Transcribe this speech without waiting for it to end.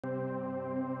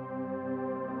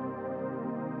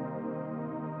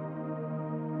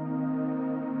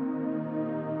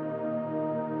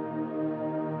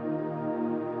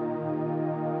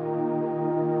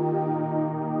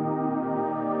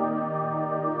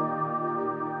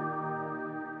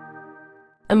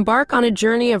Embark on a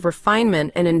journey of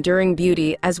refinement and enduring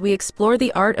beauty as we explore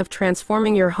the art of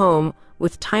transforming your home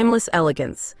with timeless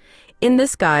elegance. In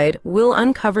this guide, we'll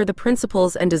uncover the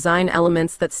principles and design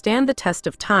elements that stand the test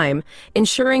of time,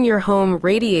 ensuring your home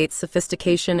radiates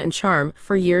sophistication and charm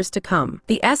for years to come.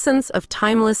 The essence of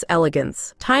timeless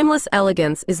elegance. Timeless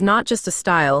elegance is not just a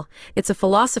style, it's a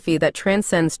philosophy that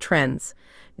transcends trends.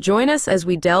 Join us as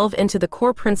we delve into the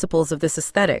core principles of this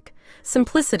aesthetic: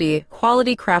 simplicity,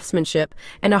 quality craftsmanship,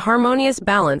 and a harmonious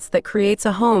balance that creates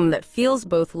a home that feels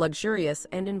both luxurious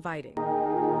and inviting.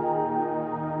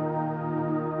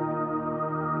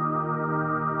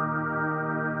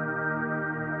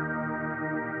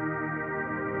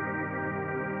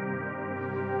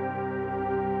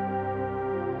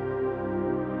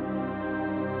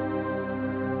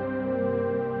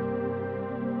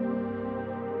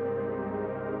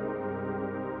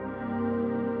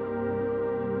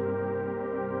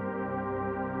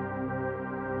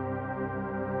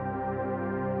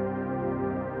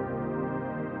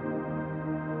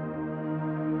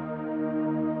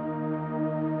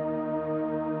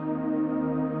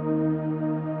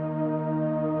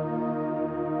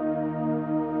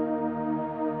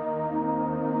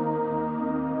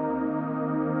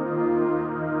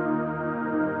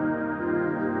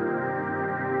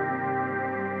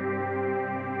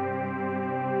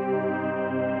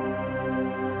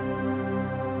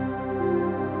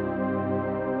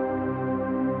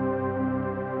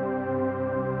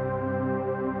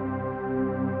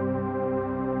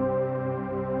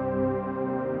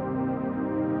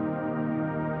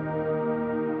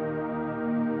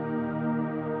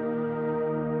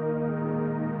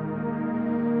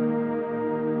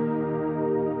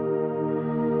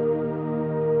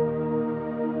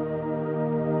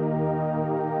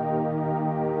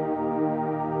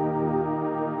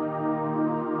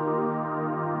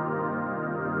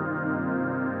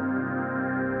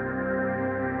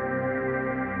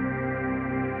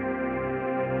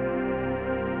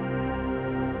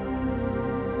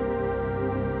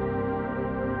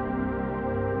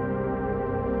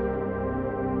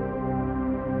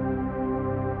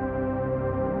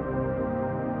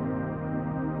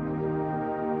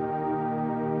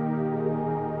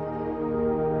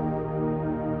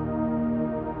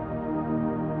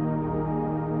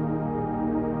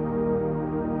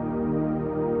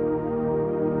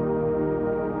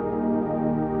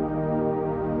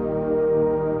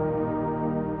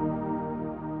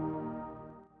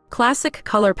 Classic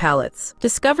color palettes.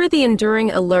 Discover the enduring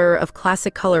allure of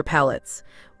classic color palettes.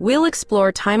 We'll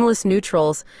explore timeless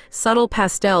neutrals, subtle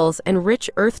pastels, and rich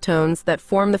earth tones that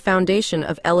form the foundation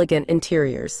of elegant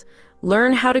interiors.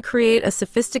 Learn how to create a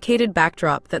sophisticated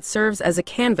backdrop that serves as a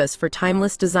canvas for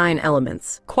timeless design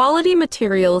elements. Quality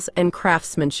materials and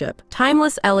craftsmanship.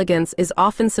 Timeless elegance is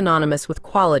often synonymous with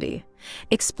quality.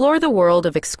 Explore the world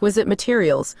of exquisite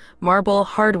materials, marble,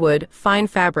 hardwood, fine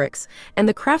fabrics, and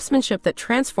the craftsmanship that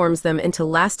transforms them into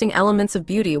lasting elements of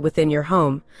beauty within your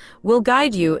home. We'll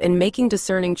guide you in making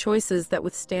discerning choices that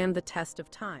withstand the test of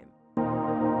time.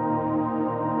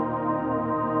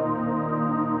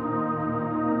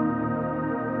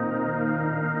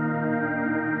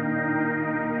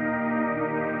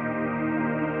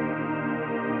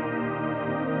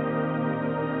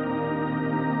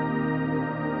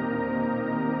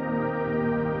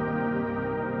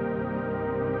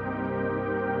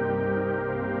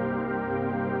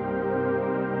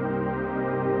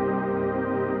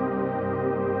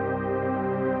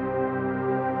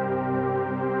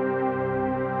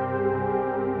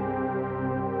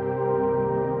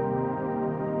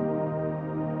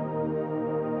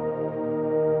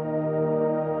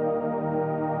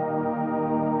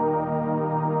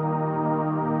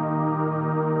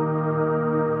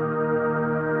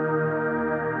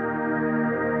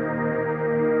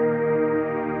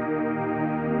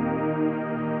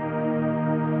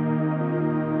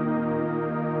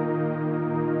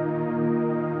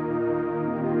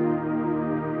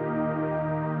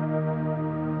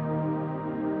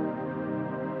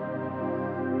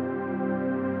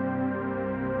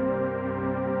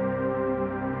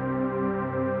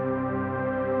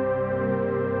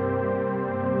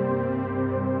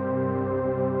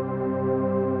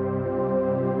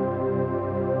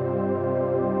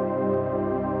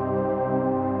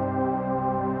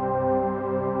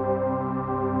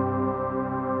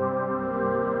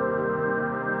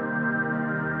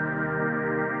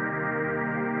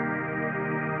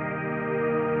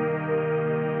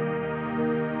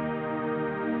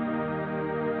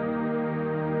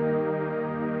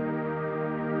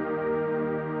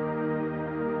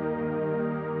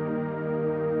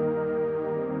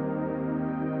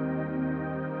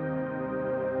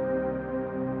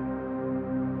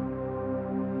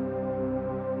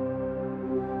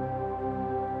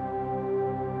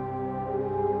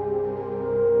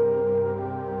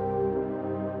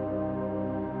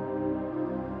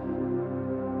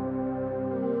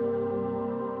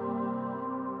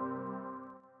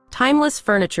 Timeless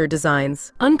furniture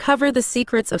designs. Uncover the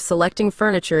secrets of selecting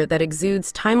furniture that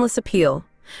exudes timeless appeal.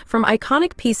 From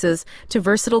iconic pieces to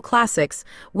versatile classics,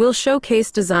 we'll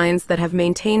showcase designs that have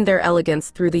maintained their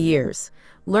elegance through the years.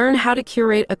 Learn how to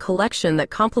curate a collection that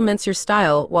complements your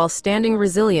style while standing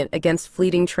resilient against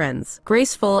fleeting trends.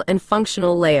 Graceful and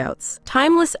functional layouts.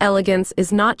 Timeless elegance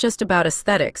is not just about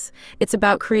aesthetics, it's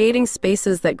about creating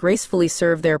spaces that gracefully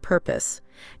serve their purpose.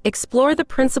 Explore the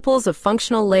principles of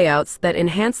functional layouts that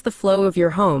enhance the flow of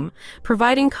your home,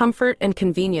 providing comfort and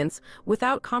convenience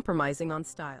without compromising on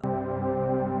style.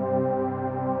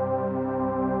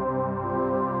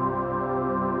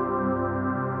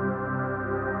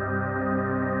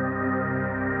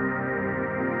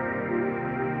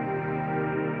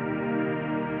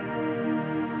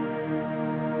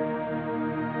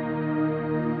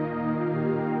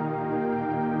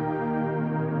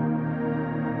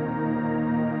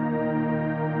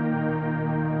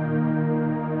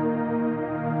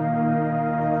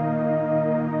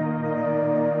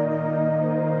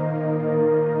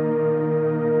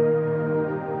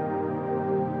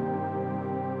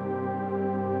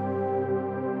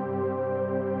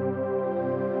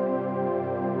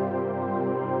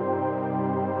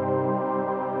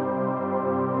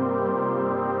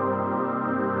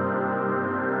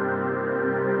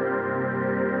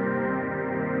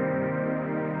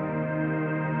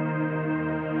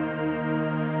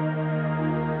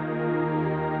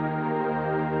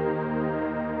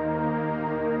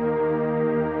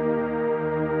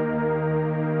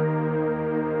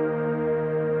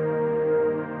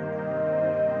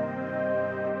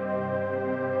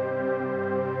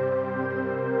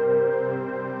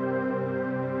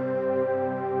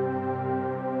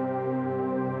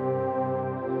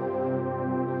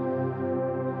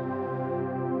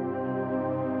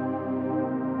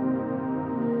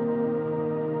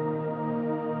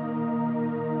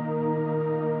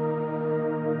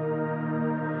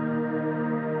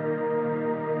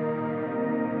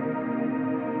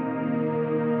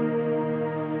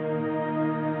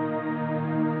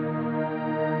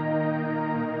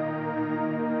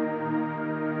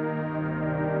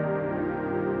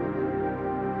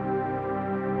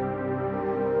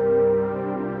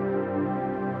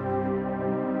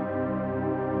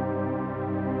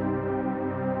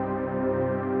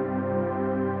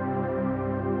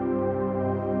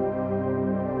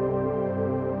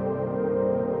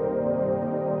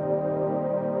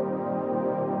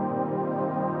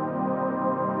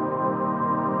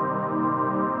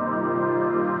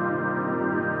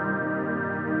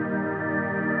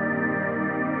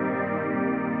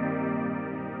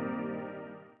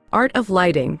 Art of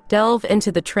lighting. Delve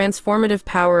into the transformative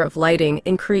power of lighting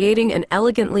in creating an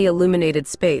elegantly illuminated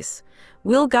space.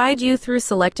 We'll guide you through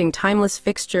selecting timeless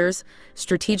fixtures,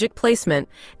 strategic placement,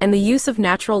 and the use of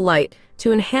natural light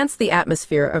to enhance the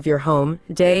atmosphere of your home,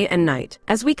 day and night.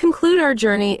 As we conclude our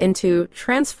journey into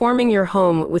transforming your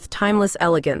home with timeless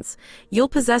elegance, you'll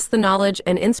possess the knowledge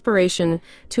and inspiration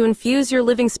to infuse your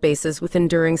living spaces with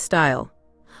enduring style.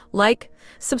 Like,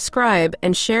 subscribe,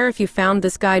 and share if you found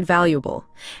this guide valuable.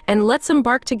 And let's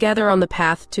embark together on the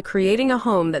path to creating a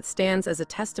home that stands as a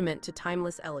testament to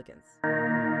timeless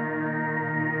elegance.